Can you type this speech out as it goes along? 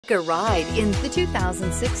Take a ride in the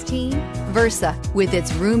 2016 Versa. With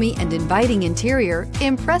its roomy and inviting interior,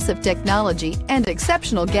 impressive technology, and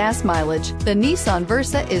exceptional gas mileage, the Nissan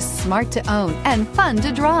Versa is smart to own and fun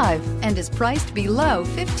to drive and is priced below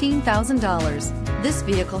 $15,000. This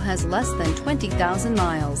vehicle has less than 20,000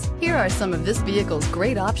 miles. Here are some of this vehicle's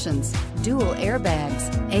great options: dual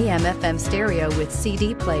airbags, AM/FM stereo with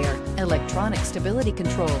CD player, electronic stability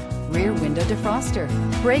control, rear window defroster,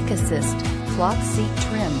 brake assist, cloth seat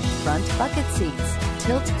trim, front bucket seats,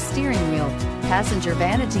 tilt steering wheel, passenger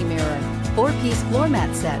vanity mirror, 4-piece floor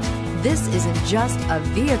mat set. This isn't just a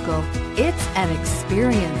vehicle, it's an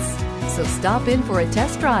experience. So stop in for a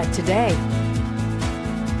test drive today.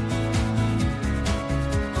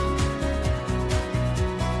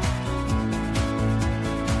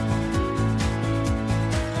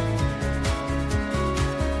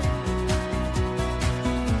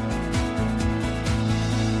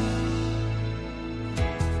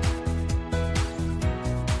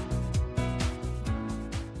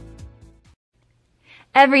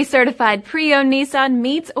 Every certified pre-owned Nissan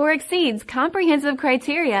meets or exceeds comprehensive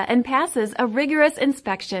criteria and passes a rigorous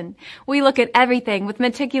inspection. We look at everything with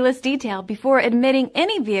meticulous detail before admitting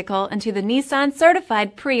any vehicle into the Nissan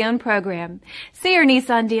Certified Pre-Owned program. See your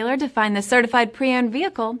Nissan dealer to find the certified pre-owned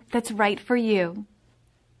vehicle that's right for you.